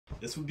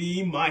This would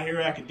be My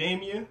Hero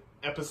Academia,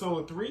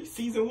 Episode 3,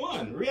 Season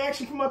 1.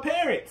 Reaction from my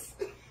parents.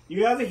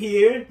 You guys are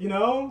here, you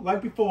know,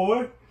 like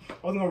before. I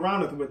wasn't going to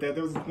round it with that.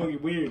 That was going to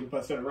get weird if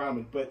I started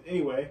rounding. But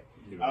anyway.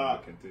 You don't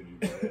want to continue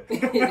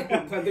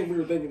that. I think we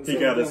were thinking the He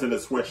same got us thing. in a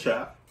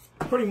sweatshop.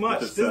 Pretty much.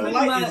 Just, This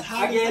light is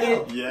hot. I get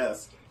it.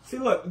 Yes. See,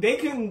 look, they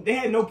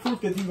had no proof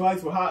that these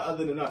lights were hot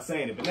other than us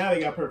saying it. But now they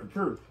got perfect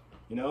proof.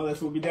 You know,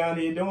 that's what we're down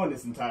here doing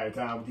this entire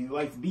time with these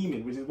lights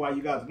beaming, which is why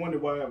you guys wonder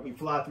why we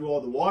fly through all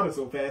the water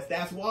so fast.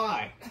 That's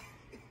why.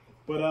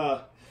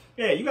 But,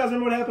 yeah, you guys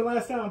remember what happened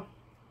last time?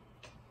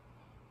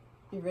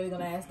 You really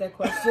gonna ask that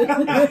question?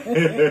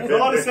 It's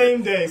all the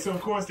same day, so of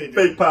course they did.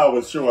 Fake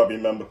powers, sure, I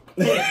remember.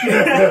 Well,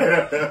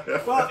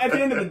 at the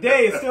end of the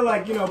day, it's still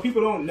like, you know,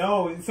 people don't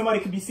know.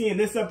 Somebody could be seeing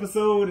this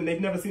episode and they've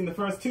never seen the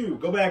first two.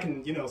 Go back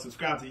and, you know,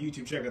 subscribe to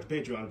YouTube, check out the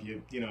Patreon if you're,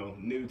 you know,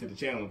 new to the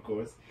channel, of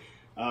course.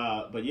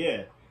 But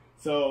yeah.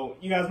 So,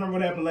 you guys remember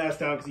what happened last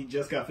time because he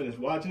just got finished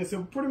watching it. So,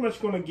 we're pretty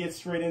much going to get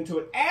straight into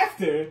it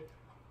after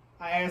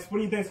I asked, what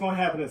do you think's going to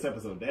happen in this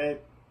episode, Dad?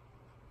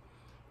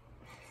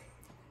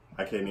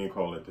 I can't even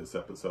call it this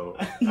episode.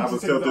 You I was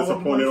just still said the old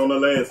disappointed on the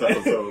last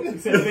episode. You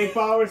said fake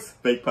powers?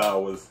 Fake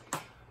powers.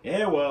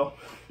 Yeah, well,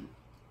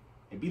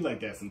 it be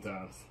like that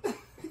sometimes.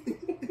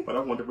 But I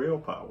want the real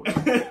powers.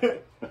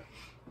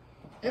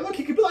 Hey, look,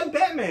 he could be like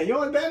Batman. You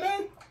don't like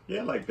Batman? Yeah,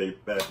 I like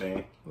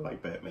Batman. I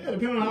like Batman. Yeah,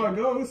 depending on how it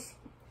goes.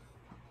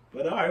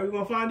 But alright, we're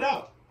going to find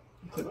out.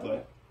 Click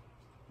play.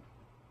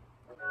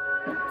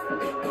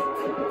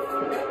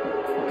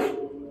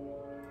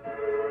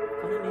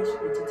 Funimation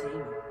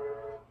Entertainment.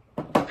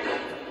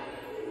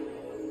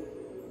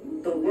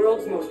 The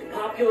world's most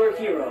popular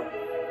hero,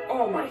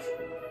 All Might.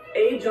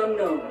 Age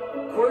unknown,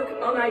 quirk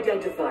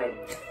unidentified.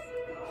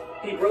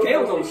 He broke They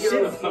don't out know the shit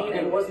hero's about scene him.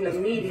 and was an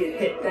immediate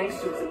hit thanks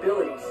to his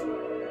abilities.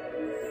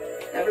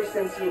 Ever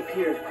since he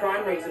appeared,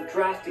 crime rates have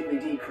drastically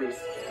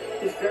decreased.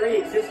 His very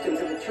existence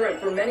a deterrent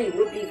for many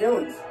would-be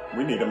villains.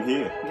 We need him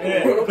here.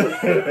 The world is a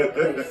safer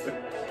place.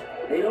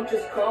 They don't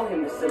just call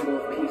him the symbol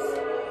of peace.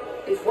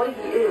 It's what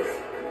he is.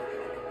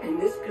 And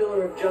this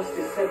pillar of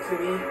justice said to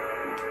me,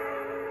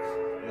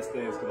 That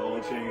stands because all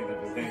change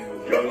if his name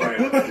was Young man,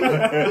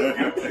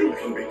 you too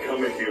can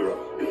become a hero.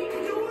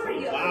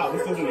 Wow,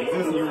 this doesn't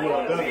exist in your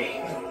world, does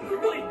it?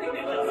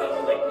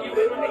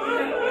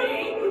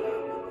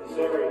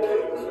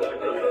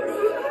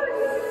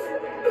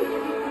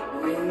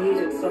 I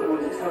needed someone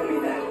to tell me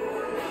that.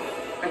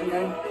 And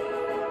then,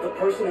 the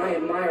person I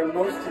admire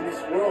most in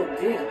this world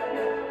did.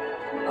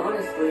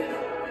 Honestly,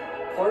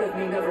 part of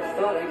me never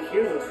thought I'd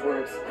hear those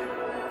words.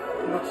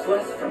 Much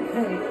less from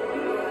him.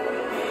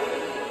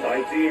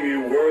 I deem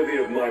you worthy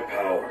of my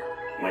power.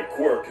 My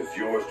quirk is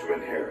yours to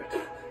inherit.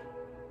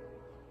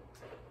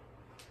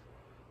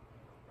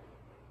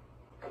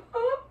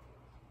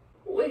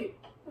 Wait,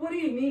 what do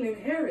you mean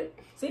inherit?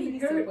 See,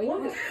 Inherit wait,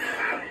 what?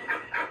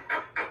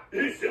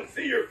 You should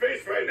see your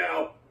face right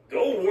now.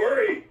 Don't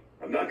worry.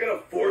 I'm not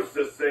gonna force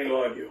this thing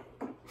on you.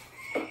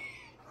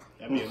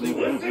 That'd be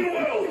illegal. Listen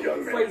well,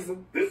 young man.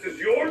 Phrasing. This is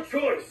your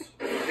choice.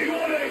 Do you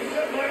want to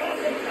accept my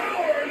awesome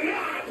power or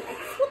not?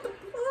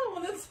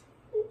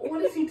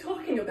 What is he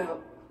talking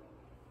about?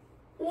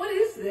 What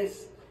is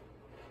this?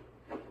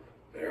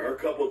 There are a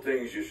couple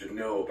things you should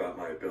know about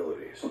my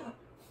abilities.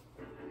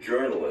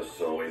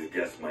 Journalists always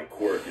guess my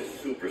quirk is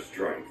super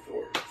strength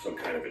or some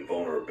kind of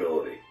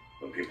invulnerability.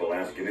 When people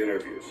ask in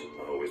interviews,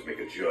 I always make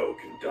a joke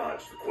and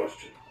dodge the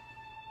question.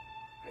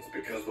 It's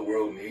because the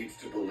world needs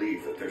to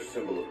believe that their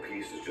symbol of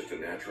peace is just a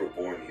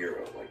natural-born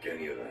hero like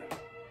any of them.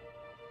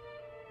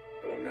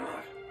 But I'm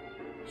not.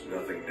 There's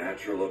nothing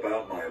natural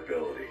about my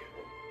ability.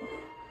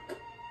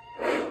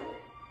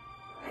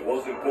 I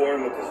wasn't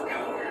born with this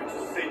power. It's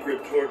a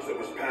sacred torch that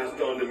was passed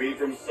on to me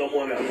from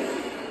someone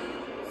else.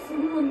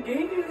 Someone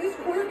gave you this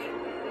quirk?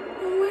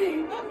 No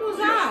way. What was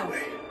Yes, that?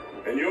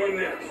 wait. And you're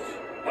next.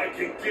 I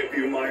can give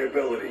you my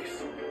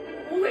abilities.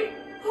 Wait,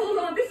 hold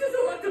on. This is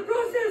a lot to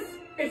process.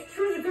 It's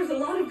true that there's a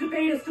lot of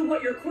debate as to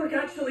what your quirk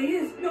actually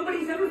is.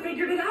 Nobody's ever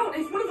figured it out.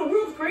 It's one of the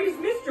world's greatest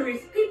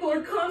mysteries. People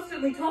are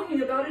constantly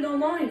talking about it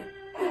online.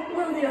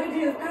 Well, the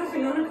idea of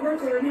passing on a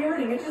quirk or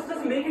inheriting it just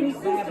doesn't make any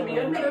sense to me.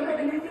 I've never heard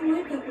anything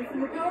like that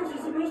before. Powers are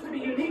supposed to be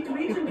unique to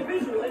each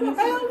individual. And What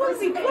the hell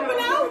was he flipping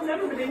out?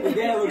 The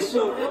dad looks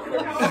shook.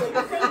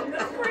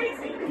 That's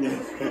crazy.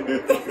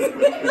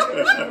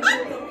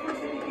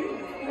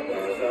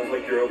 Sounds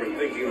like you're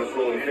overthinking this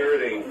whole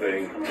inheriting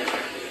thing.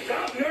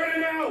 Stop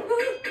nerding out!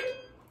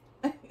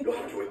 You'll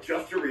have to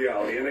adjust your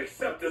reality and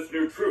accept this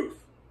new truth.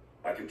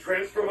 I can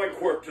transfer my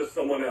quirk to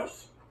someone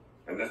else.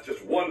 And that's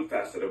just one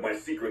facet of my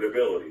secret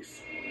abilities.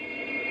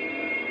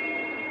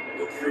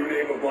 The true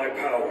name of my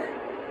power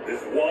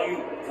is One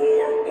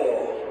for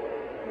All.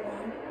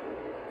 One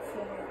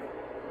for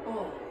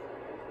all.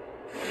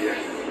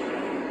 Yes.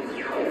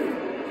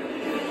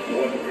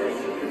 One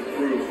person can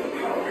prove the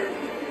power,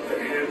 then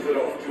hands it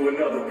off to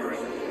another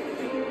person.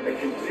 It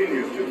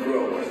continues to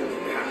grow as it's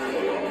passed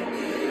along.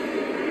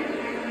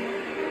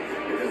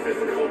 It is this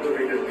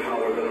cultivated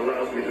power that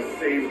allows me to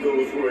save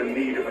those who are in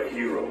need of a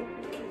hero.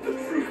 The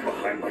truth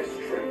behind my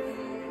strength.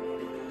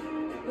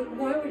 But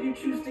why would you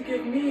choose to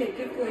give me a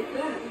gift like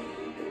that?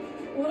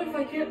 What if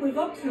I can't live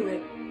up to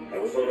it? I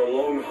was on a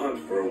long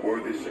hunt for a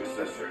worthy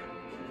successor.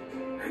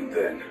 And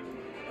then,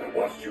 I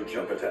watched you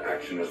jump into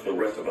action as the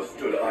rest of us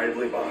stood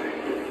idly by.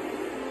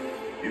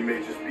 You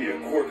may just be a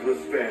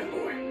quirkless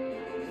fanboy,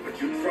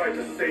 but you tried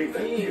to save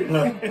that kid.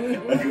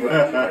 You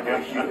acted like a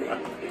hero.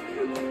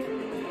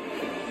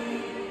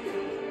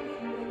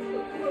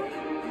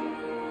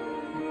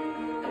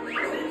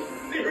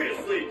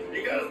 Seriously,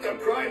 you gotta stop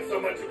crying so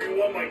much if you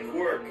want my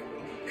quirk.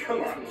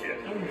 Come on, kid.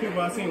 How many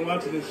people I've seen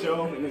watching this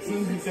show, and as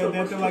soon as he said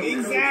that, they're like,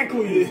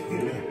 exactly!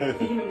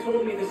 He even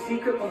told me the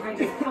secret behind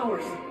his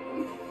powers.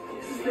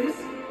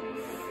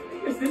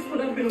 Is this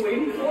what I've been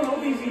waiting for all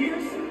these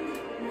years?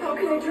 How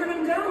can I turn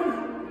him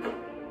down?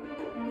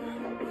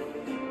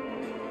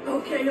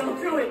 Okay, I'll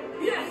do it.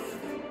 Yes!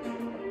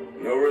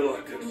 No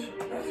reluctance.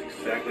 That's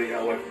exactly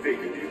how I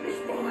figured you'd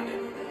respond.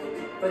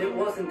 But it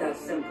wasn't that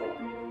simple.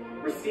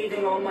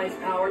 Receiving All Might's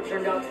power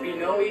turned out to be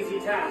no easy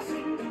task,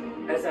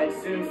 as I'd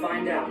soon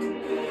find out.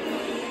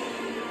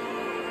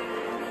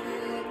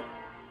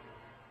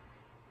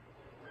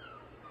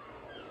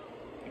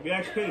 If you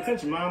actually pay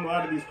attention, Mom, a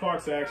lot of these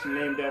parks are actually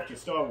named after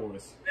Star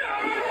Wars. Hey,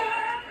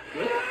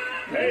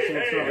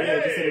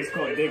 Yeah, just said it's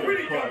called Dagobah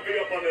pretty Park. comfy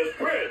up on this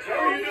bridge. How Oh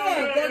are you doing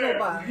yeah, down there?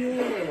 Dagobah.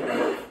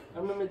 Yeah. I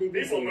remember they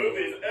did People move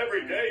these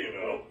every day, you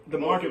know. The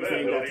Most market's of them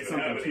named don't after even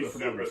have something any too, I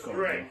forgot what it's super called.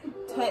 strength.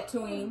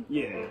 Tatooine.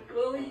 Yeah.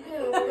 Well,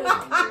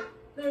 yeah,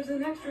 there's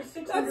an extra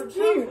 600 That's pounds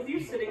cute. with you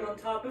sitting on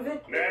top of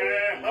it.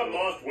 Nah, I've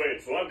lost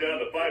weight, so I'm down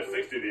to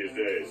 560 these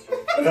days.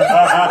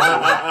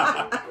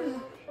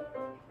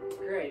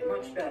 Great,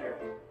 much better.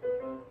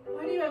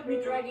 Why do you have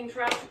me dragging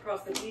trash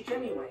across the beach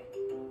anyway?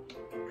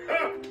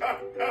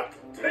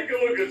 Take a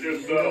look at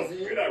yourself.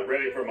 You're not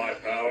ready for my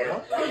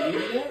power. But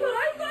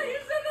I thought you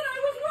said that I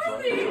was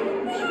worthy!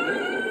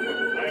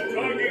 I'm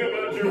talking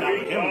about your Not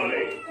weak him on body.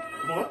 it.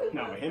 What?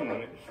 Not with him on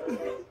it.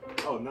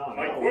 Oh, no.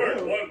 My quirk,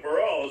 one for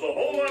all, is a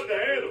whole lot to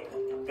handle.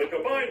 The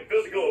combined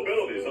physical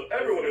abilities of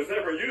everyone who's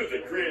ever used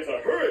it creates a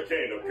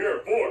hurricane of pure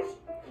force.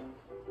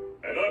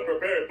 An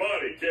unprepared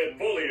body can't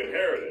fully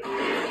inherit it.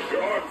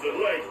 Your arms and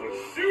legs would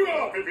shoot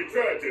off if you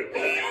tried to.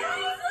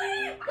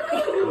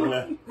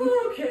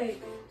 Okay,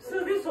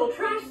 so this whole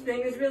trash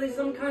thing is really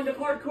some kind of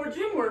hardcore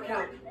gym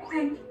workout.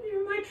 And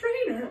you're my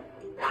trainer.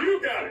 You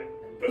got it.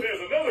 But there's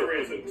another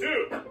reason,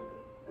 too.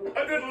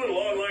 I did a little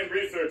online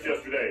research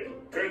yesterday.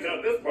 Turns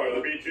out this part of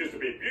the beach used to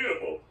be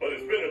beautiful, but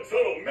it's been a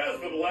total mess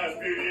for the last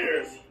few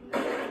years.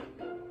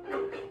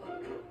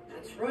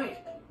 That's right.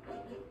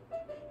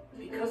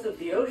 Because of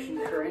the ocean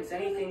currents,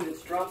 anything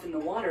that's dropped in the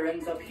water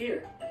ends up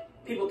here.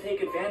 People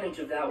take advantage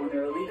of that when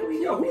they're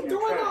illegally Yo, dumping who's their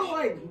throwing trash. out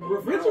like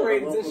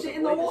refrigerators and shit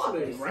in the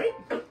waters? Right?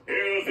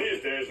 Heroes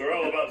these days are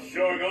all about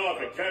showing off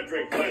and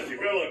capturing flashy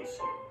villains.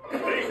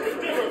 Things were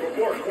different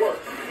before quirk.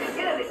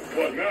 Service is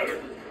what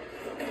mattered.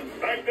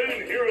 Back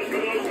then, heroes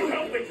were those who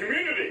helped the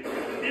community,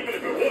 even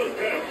if it was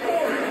kind of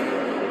boring.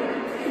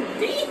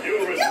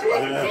 You'll restore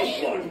the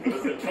coastline for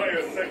this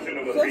entire section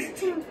of the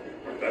beach.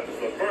 That is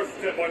the first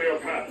step on your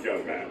path,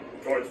 young man,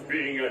 towards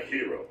being a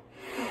hero.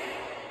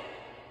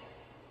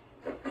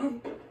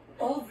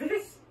 All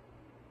this?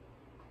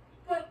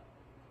 But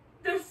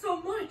there's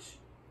so much.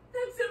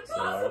 That's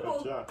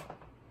impossible.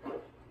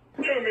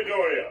 Young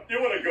Midoriya, you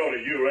want to go to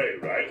UA,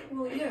 right?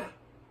 Well, yeah,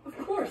 of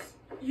course.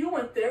 You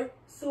went there,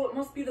 so it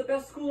must be the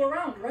best school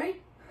around,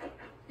 right?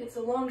 It's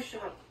a long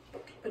shot,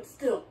 but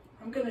still,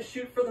 I'm gonna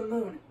shoot for the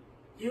moon.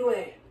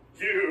 UA.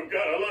 You've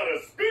got a lot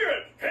of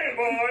spirit,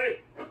 fanboy!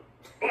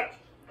 But,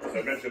 as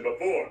I mentioned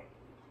before,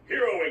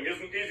 heroing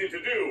isn't easy to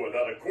do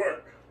without a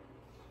quirk.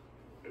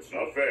 It's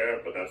not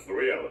fair, but that's the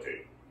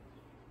reality.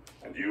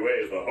 And UA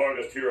is the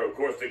hardest hero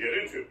course to get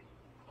into.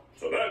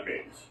 So that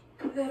means...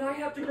 that I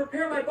have to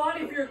prepare my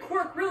body for your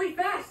quirk really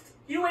fast.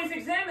 UA's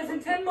exam is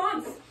in 10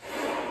 months.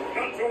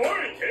 Not to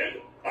worry,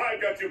 kid. I've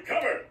got you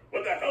covered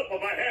with the help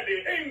of my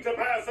handy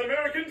aim-to-pass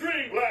American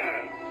Dream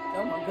Plan.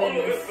 Oh my All of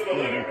this goodness. to the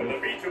letter, and the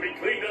beach will be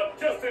cleaned up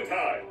just in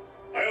time.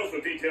 I also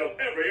detailed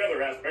every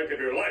other aspect of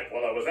your life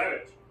while I was at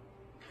it.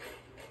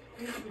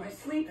 My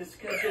sleep is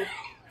scheduled.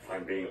 If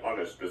I'm being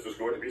honest, this is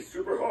going to be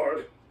super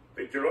hard.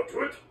 Think you're up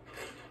to it?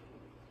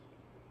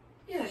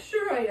 Yeah,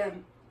 sure I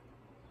am.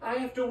 I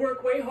have to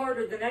work way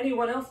harder than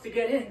anyone else to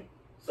get in.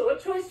 So what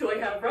choice do I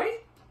have,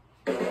 right?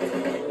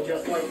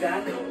 Just like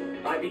that,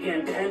 I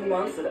began 10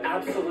 months of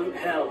absolute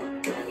hell.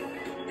 Come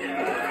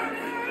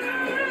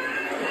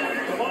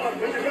on,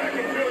 put your back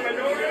into it,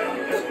 Midoriya.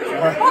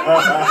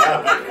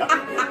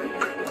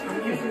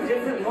 I'm using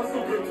different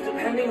muscle groups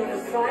depending on the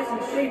size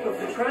and shape of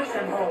the trash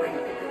I'm hauling.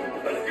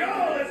 Let's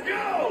go, let's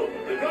go!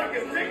 The clock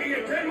is ticking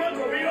and 10 months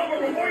will be over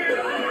before you're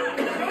done.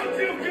 Don't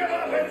you give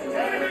up, it's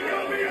time to go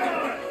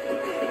beyond!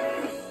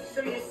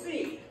 So you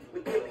see,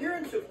 with the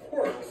appearance of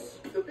quirks,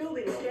 the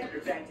Building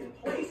Standards Act in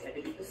place had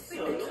to be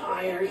So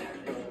tired,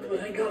 but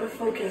I gotta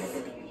focus.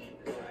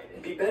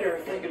 It'd be better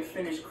if I could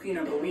finish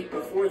cleanup a week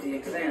before the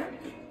exam.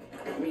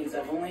 That means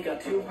I've only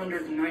got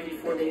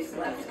 294 days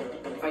left.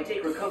 If I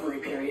take recovery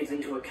periods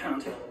into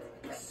account,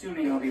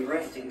 Assuming I'll be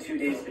resting 2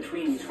 days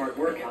between each hard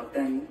workout,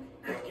 then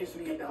that gives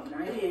me about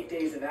 98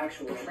 days of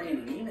actual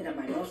training. Even at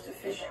my most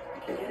efficient, I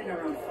can get in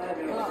around 5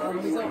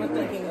 hours. He's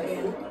overthinking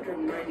again.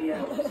 190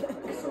 hours.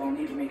 So I'll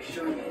need to make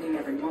sure I'm hitting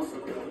every muscle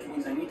group, which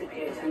means I need to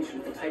pay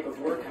attention to the type of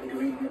work I'm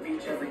doing on the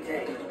beach every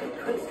day. I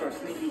could start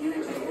sneaking in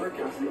extra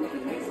workouts and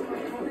lifting weights of my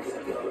own, I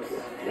suppose.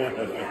 Yeah,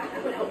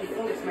 that would help me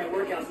focus my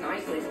workouts and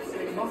isolate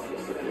specific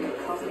muscles so that it would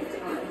cost me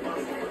time. I'll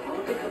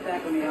have to cut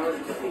back on the hours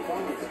of sleep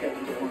on my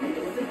schedule for me,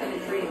 but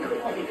independent training could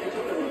help me catch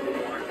up a little bit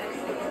more.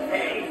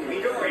 Hey,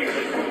 Midori!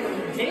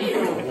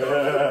 Damn.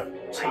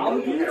 I know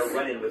you had a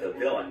run-in with a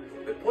villain,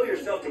 but pull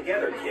yourself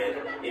together, kid.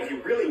 If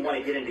you really want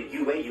to get into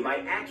UA, you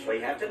might actually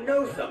have to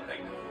know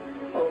something.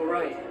 Oh,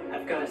 right.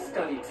 I've got to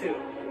study, too.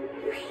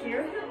 You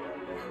hear him?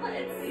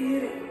 Let's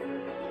Get it.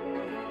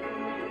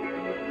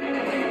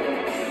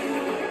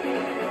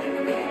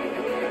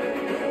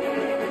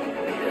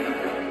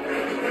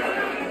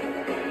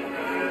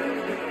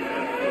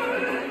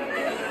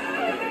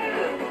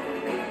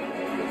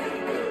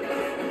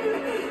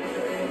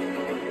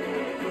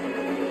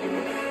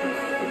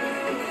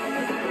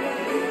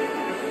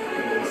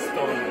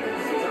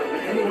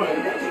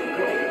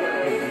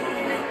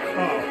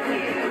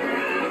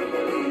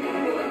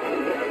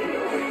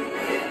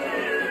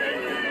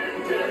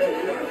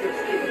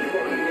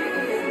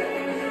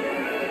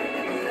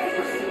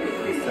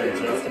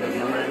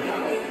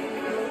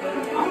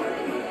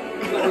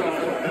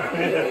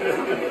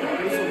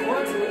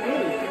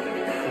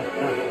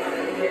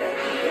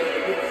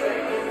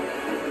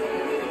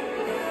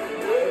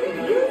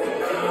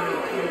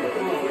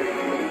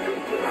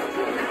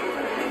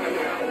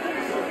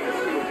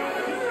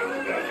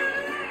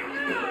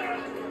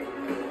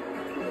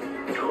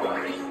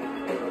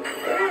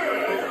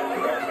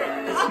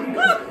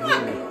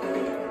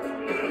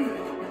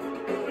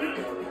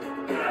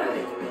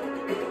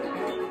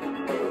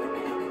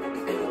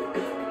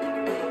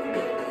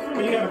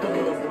 You had a couple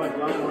of those like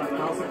lying around the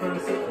house at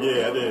first.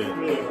 Yeah, I did. Yeah.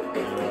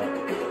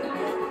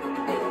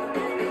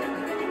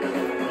 I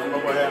don't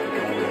know what happened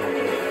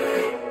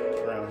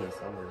around here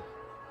somewhere.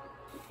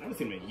 I haven't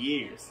seen him in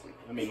years.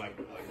 I mean, like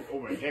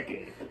over a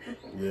decade.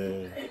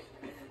 Yeah.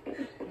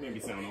 Maybe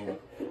sound old.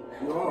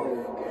 Whoa.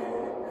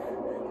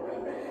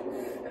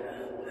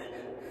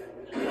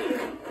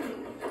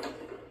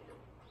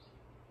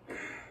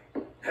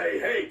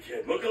 Hey,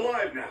 kid, look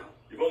alive now.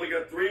 You've only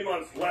got 3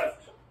 months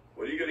left.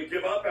 What, are you going to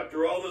give up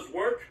after all this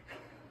work?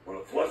 Want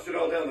to flush it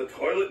all down the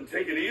toilet and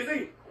take it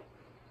easy?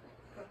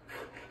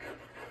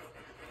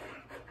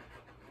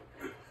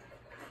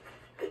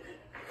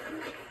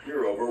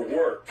 You're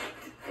overworked.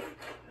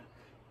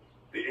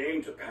 The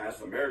aim to pass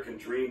American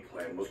Dream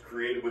Plan was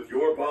created with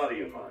your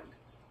body in mind.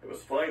 It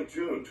was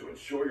fine-tuned to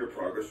ensure your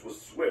progress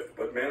was swift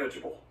but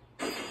manageable.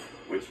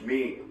 Which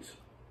means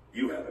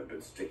you haven't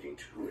been sticking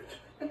to it.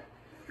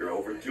 You're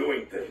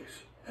overdoing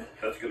things.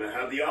 That's going to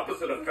have the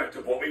opposite effect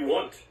of what we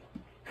want.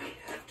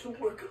 I have to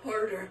work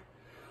harder,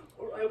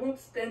 or I won't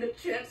stand a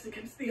chance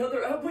against the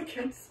other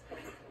applicants.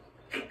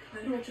 I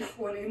don't just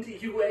want into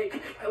UA,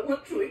 I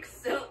want to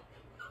excel.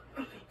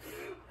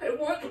 I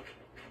want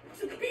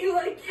to be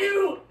like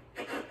you.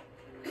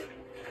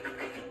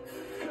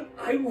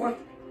 I want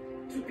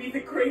to be the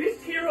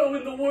greatest hero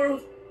in the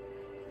world.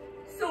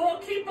 So I'll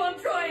keep on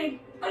trying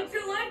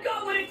until I've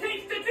got what it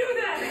takes to do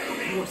that.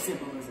 More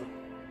symbolism.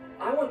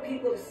 I want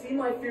people to see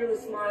my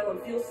fearless smile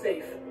and feel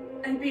safe,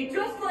 and be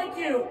just like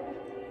you.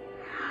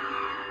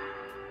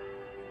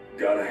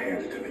 Gotta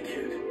hand it to the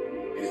kid.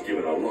 He's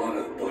given a lot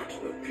of thought to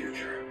the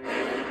future.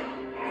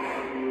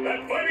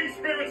 That fighting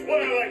spirit's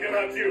what I like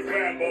about you,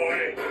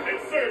 fanboy.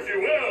 It serves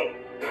you well.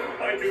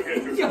 I do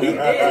get to...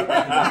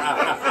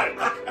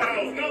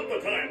 Now's not the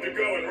time to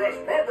go and rush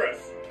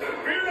progress.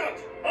 Fear not,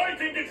 I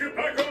can get you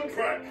back on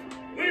track.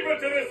 Leave it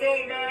to this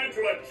old man to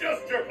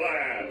adjust your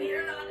plan.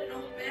 You're not an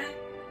old man.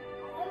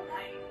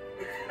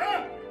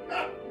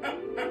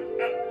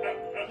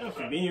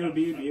 For me, it would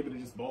be able to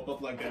just bulk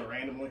up like that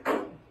randomly.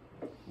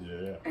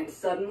 Yeah. And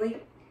suddenly,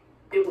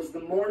 it was the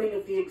morning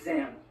of the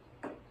exam.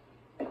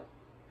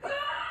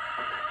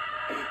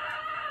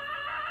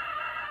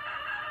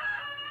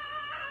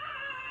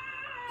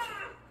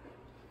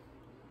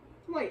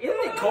 Wait, isn't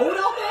it cold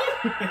out there?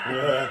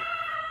 Yeah.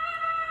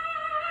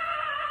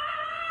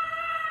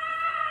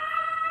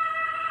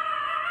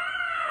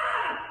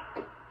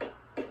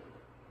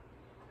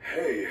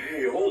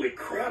 Hey, holy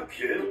crap,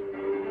 kid.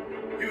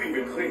 You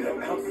even cleaned up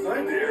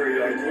outside the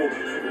area I told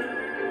you to.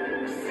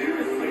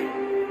 Seriously?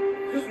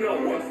 There's not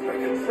one speck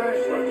of trash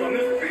left on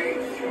this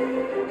beach.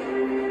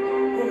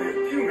 Only a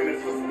few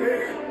minutes to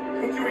spare,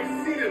 but you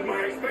exceeded my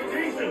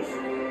expectations.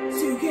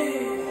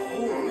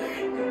 Holy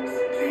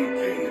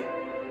stinking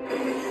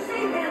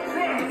super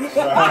crap!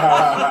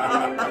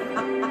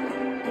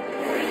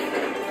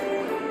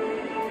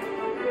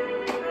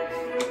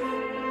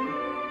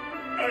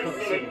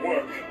 Excellent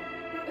work.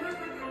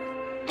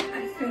 I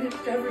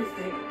finished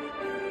everything.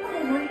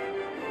 Oh,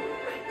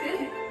 I did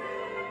it.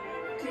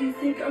 Do you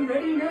think I'm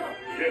ready now?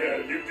 Yeah,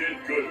 you did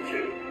good,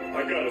 kid.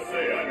 I gotta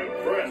say, I'm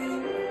impressed.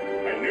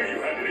 I I knew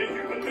you had it in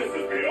you, but this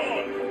is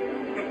beyond.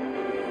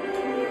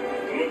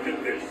 Look at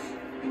this.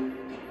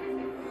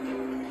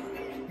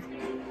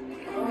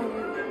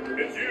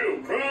 It's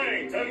you,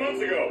 crying 10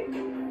 months ago.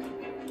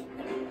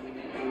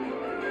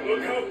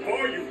 Look how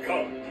far you've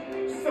come.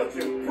 Such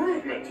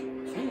improvement.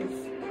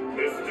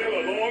 There's still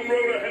a long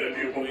road ahead of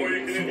you before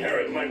you can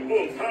inherit my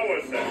full power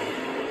set.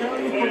 But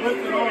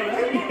it's trying to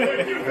look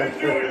like you can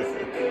do it.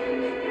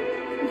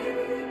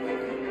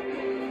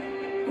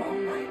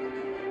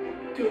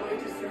 Do I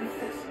deserve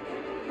this?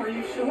 Are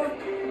you sure?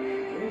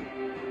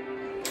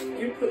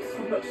 You put so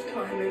much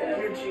time and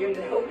energy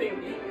into helping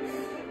me.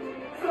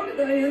 How did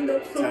I end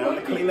up so Time to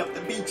lucky? clean up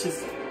the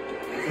beaches.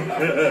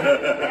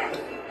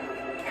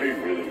 Are you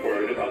really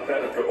worried about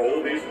that after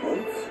all these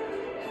months?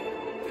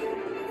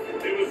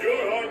 It was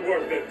your hard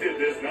work that did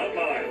this, not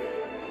mine.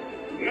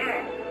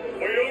 Now,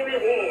 for your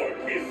reward,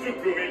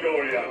 Izuku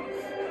Midoriya.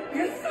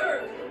 Yes,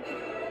 sir!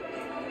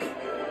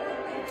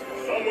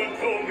 Someone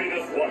told me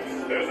this once.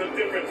 There's a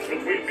difference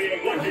between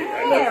being lucky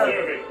and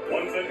deserving.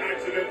 One's an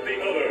accident, the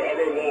other a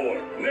reward.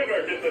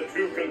 Never get the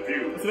two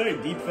confused. It's a very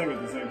deep thing at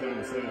the same time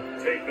to say.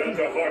 Take that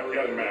to heart,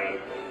 young man.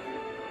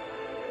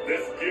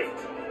 This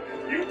gift,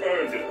 you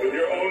earned it with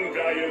your own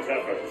valiant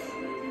efforts.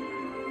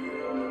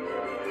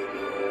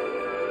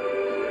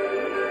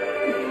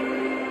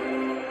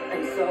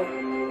 And so,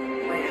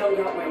 I held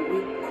out my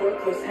weak,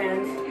 quirkless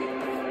hands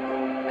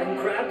and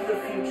grabbed the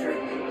future.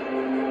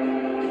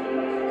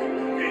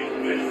 Eat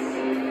this.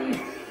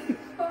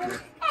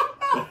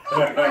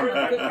 That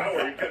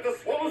power, you get to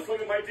swallow some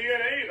of my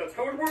DNA. That's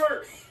how it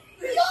works.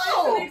 This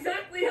isn't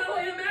exactly how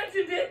I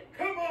imagined it!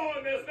 Come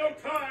on, there's no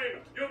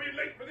time. You'll be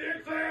late for the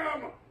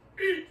exam.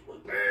 Eat,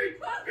 eat,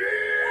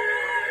 eat.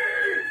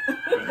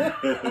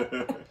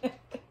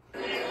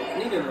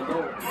 Need an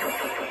adult.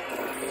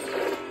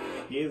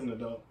 He is an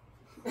adult.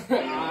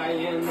 I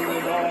am an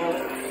adult.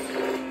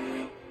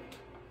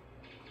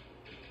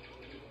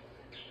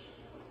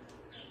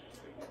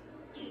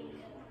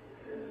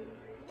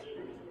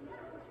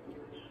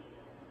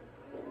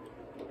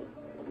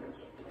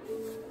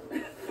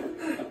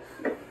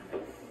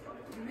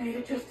 Made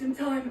it just in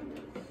time.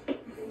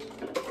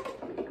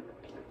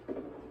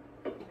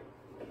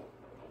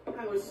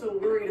 I was so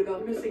worried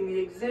about missing the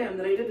exam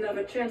that I didn't have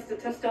a chance to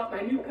test out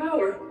my new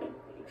power.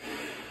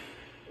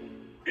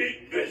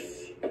 Eat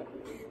this.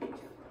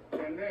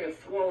 I may have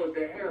swallowed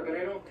the hair, but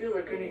I don't feel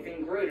like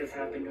anything great has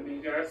happened to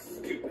me, guys.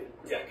 Stupid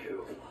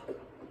Deku.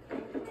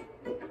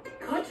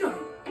 Kacho!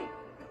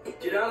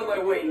 Get out of my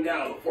way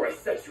now before I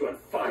set you on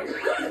fire.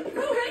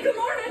 Oh, hey, good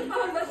morning!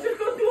 Let's just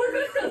go do our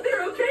best out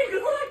there, okay?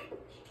 Good luck!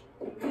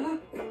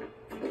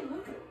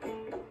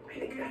 I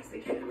think that's the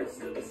kid who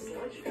instilled the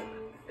sludge gun.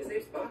 His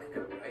name's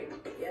Bakugo, right?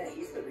 Yeah,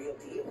 he's the real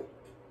deal.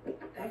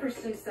 Ever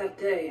since that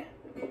day,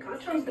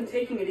 Kachon's been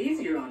taking it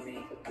easier on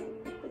me.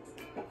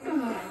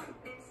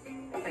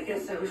 I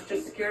guess I was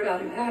just scared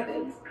out of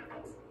habit.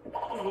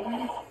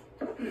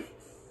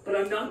 But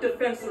I'm not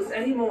defenseless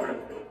anymore.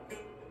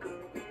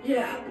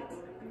 Yeah,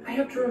 I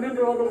have to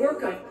remember all the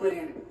work I've put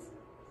in.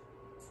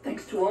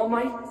 Thanks to All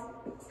Might,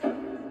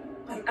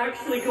 I'm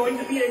actually going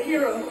to be a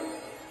hero.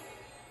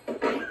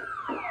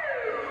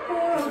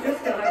 Oh, I'll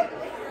just die.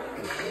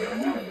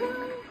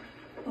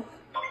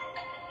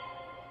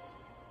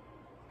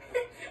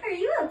 Are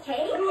you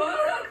okay?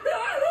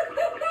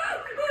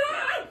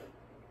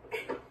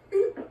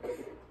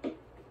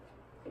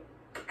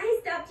 I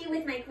stopped you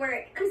with my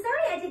quirk. I'm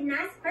sorry I didn't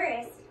ask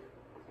first.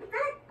 But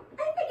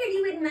I figured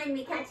you wouldn't mind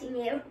me catching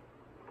you.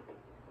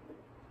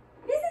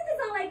 Isn't this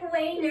all like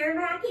way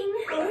nerve-wracking?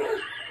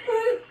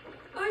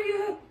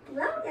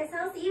 Well, guess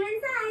I'll see you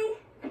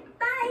inside.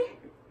 Bye.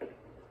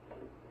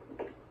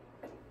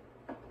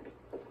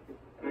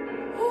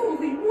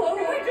 Holy whoa, I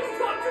just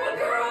talked to a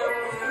girl!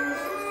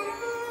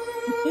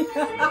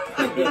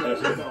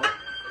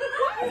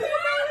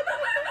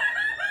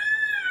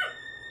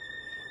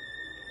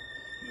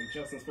 Like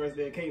Justin's first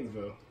day at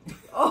Canesville.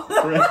 Oh,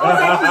 I was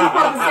actually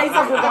about to say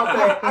something about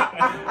that.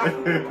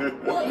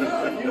 What's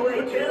up, you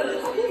ain't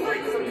kids?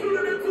 Thanks for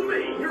tuning in to me,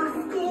 your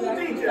school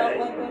DJ.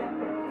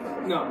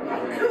 No,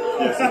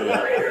 Yes, it is.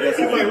 Yes,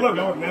 He's it like, is. look, I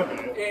wasn't that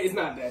bad. it's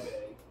not that bad.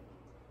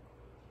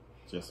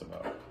 Just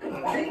about.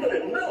 Keep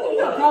it mellow,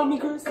 Stop calling me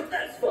Chris.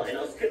 That's fine,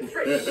 I'll skip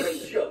straight to the main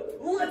show.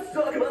 Let's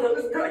talk about how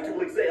this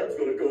practical exam's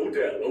gonna go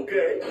down,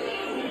 okay?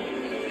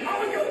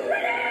 Are you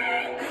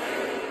ready?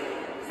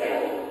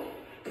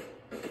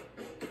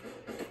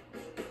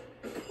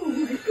 Oh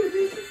my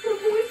goodness, it's the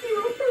voice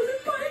hero frozen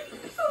fight!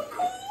 So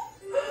cool!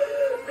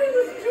 I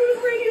listen to his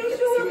radio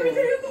show every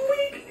day of the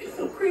week! It's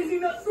so crazy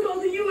nuts that all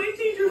the UA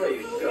teachers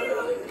Please shut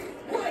up.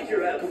 Like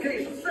your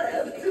application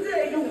said,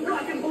 today you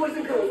rockin' boys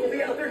and girls will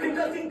be out there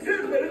conducting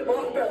 10-minute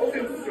mock battles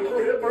in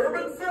super hip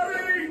urban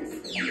settings!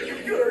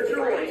 Gird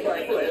your ranks,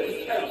 my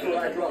friends. After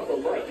I drop the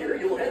mic here,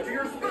 you'll head to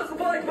your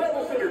specified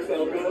battle center.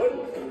 Sound good?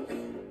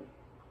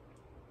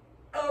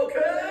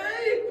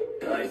 Okay?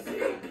 I see.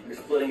 You're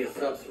splitting us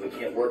up so we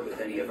can't work with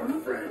any of our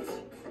friends.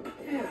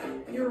 Yeah,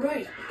 you're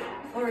right.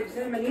 Our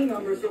examinee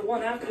numbers are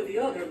one after the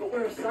other, but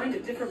we're assigned to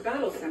different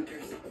battle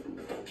centers.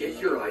 Get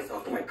your eyes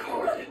off my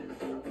card.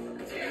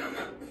 Damn,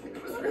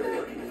 I was really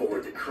looking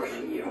forward to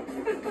crushing you.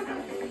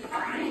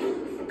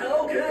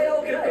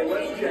 Okay,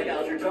 let's check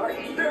out your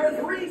targets. There are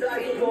 3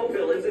 types of foe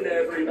villains in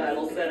every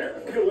battle center.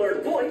 You'll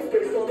earn points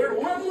based on their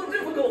level of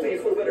difficulty,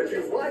 so better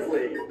choose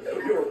wisely.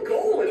 Your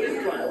goal in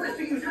this trial is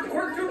to use your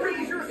quirk to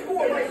raise your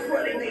score by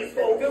shredding these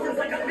foe villains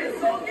like a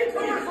mid-song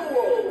guitar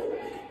solo.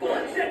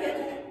 But check it.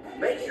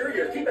 Make sure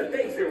you're keeping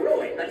things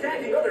heroic.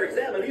 Attacking other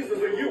examinees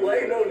is a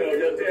UA no-no,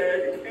 you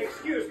dig?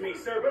 Excuse me,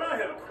 sir, but I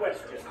have a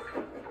question.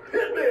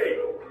 Hit me!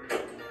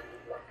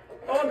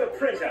 On the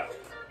printout,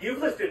 you've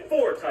listed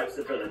 4 types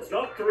of villains,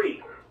 not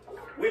 3.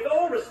 With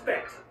all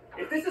respect,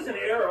 if this is an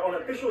error on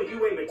official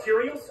UA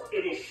materials,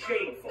 it is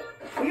shameful.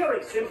 We are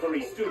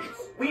exemplary students.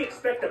 We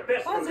expect the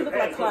best from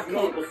Japan's most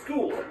notable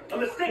school. A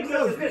mistake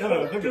such as this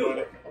won't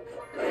do.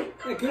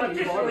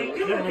 Additionally,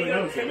 you have the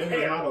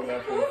unintentional.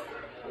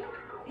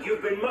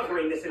 You've been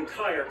muggering this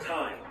entire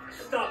time.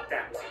 Stop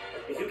that.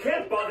 If you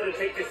can't bother to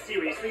take this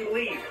seriously,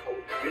 leave.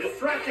 You're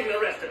distracting the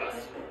rest of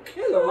us.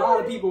 There's a lot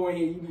of people in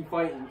here you be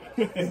fighting.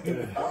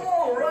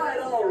 All right.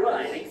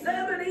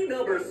 Examinee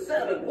number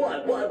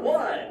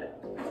 7111.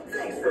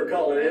 Thanks for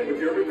calling in with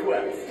your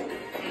request.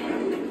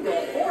 The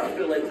 4th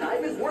villain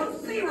type is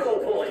worth 0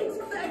 points.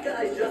 That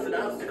guy's just an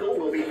obstacle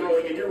we'll be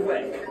throwing in your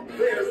way.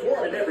 There's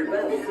one in every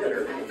battle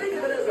center. Think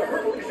of it as a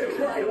hurdle you should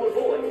try to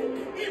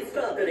avoid. It's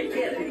not that he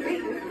can't be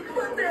beaten,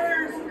 but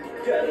there's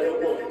gotta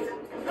avoid.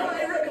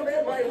 I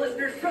recommend my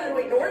listeners try to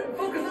ignore it and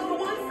focus on the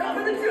ones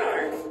topping the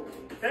charts.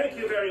 Thank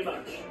you very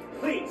much.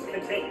 Please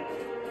continue.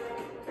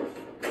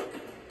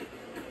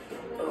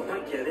 Oh, I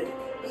get it.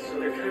 So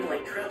they're kind of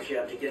like traps you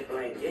have to get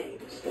by in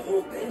games. The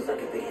whole thing's like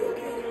a video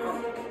game,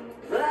 huh?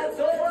 That's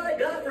all I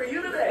got for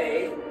you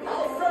today.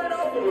 I'll sign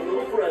off with a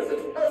little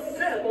present, a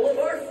sample of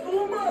our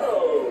school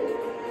motto.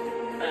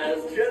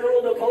 As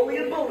General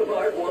Napoleon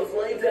Bonaparte once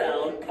laid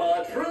down,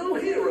 a true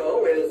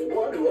hero is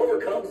one who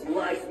overcomes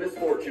life's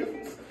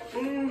misfortunes.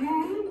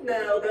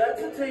 Now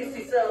that's a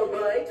tasty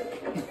soundbite.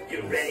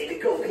 You ready to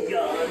go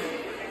beyond?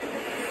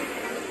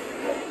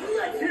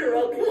 Let's hear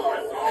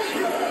applause,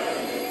 Ultra!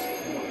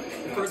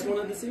 First one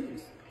of the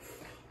series.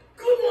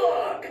 Good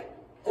luck!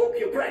 Hope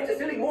you practice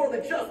hitting more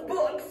than just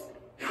books.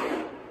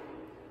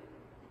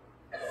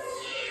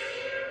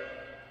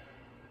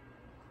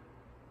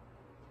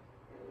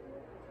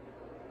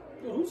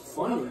 Yo, who's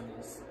funny in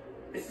this?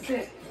 This is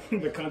it.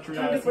 The country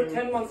Time to ass put dude.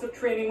 10 months of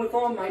training with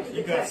All Might to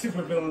You got detect.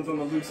 super villains on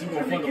the loose. You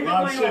gonna fund a Give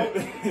lot of it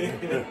my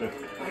shit.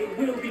 I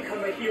will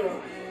become a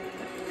hero.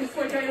 Just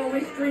like I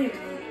always dreamed.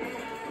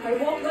 I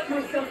won't let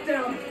myself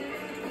down.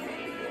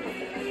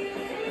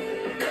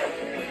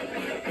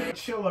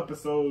 Chill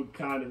episode,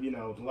 kind of,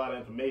 a lot of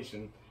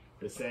information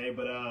per se.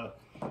 But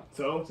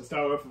so to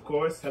start with, of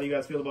course, how do you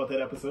guys feel about that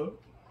episode?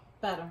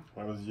 Better.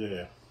 I was,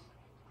 yeah.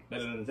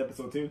 Better than this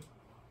episode 2?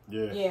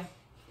 Yeah. Yeah.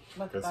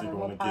 Much Because better. you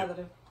More want to get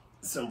positive.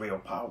 some real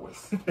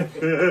powers. It's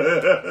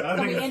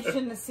gonna be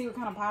interesting to see what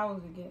kind of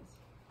powers he gets.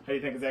 How do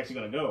you think it's actually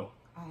gonna go?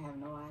 I have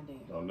no idea.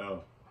 Oh,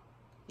 no.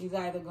 He's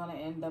either gonna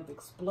end up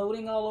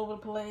exploding all over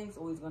the place,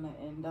 or he's gonna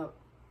end up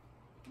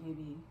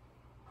maybe,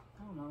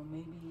 I don't know,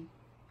 maybe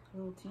a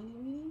little teeny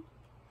weeny.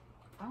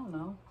 I don't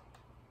know.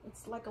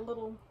 It's like a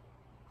little.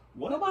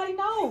 What? Nobody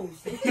knows.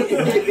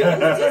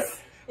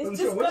 It's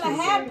just gonna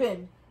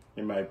happen.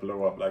 He might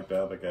blow up like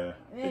the other guy.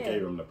 Yeah. They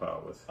gave him the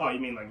powers. Oh, you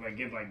mean like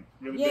get like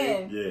really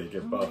Yeah. big? Yeah,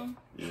 get buff.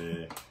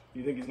 Yeah.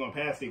 You think he's gonna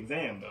pass the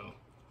exam though?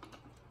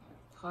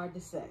 Hard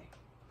to say.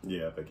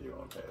 Yeah, I think he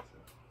won't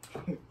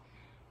pass it.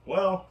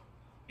 Well,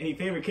 any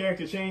favorite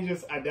character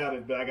changes? I doubt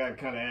it, but I gotta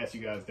kind of ask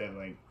you guys that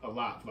like a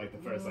lot for like the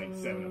first like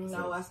 7 episodes.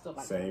 No, I still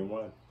like Same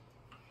one.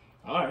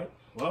 All right.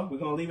 Well, we're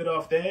going to leave it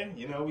off there.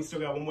 We still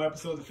got one more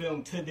episode to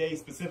film today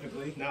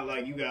specifically. Not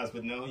like you guys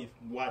would know. You're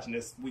watching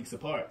this weeks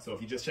apart. So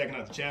if you're just checking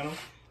out the channel,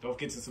 don't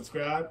forget to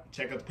subscribe.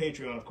 Check out the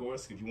Patreon, of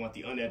course, if you want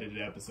the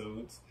unedited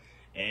episodes.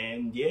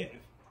 And, yeah.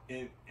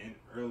 And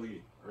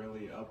early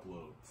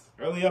uploads.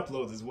 Early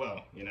uploads as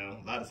well.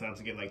 A lot of times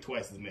we get like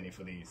twice as many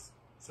for these.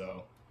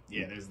 So,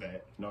 yeah, there's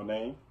that. No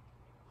name?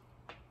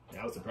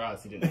 I was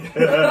surprised he didn't. He was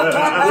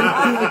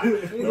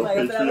like,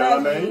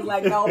 Patreon name? he was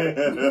like, no.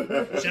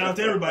 Shout out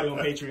to everybody on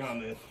Patreon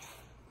then.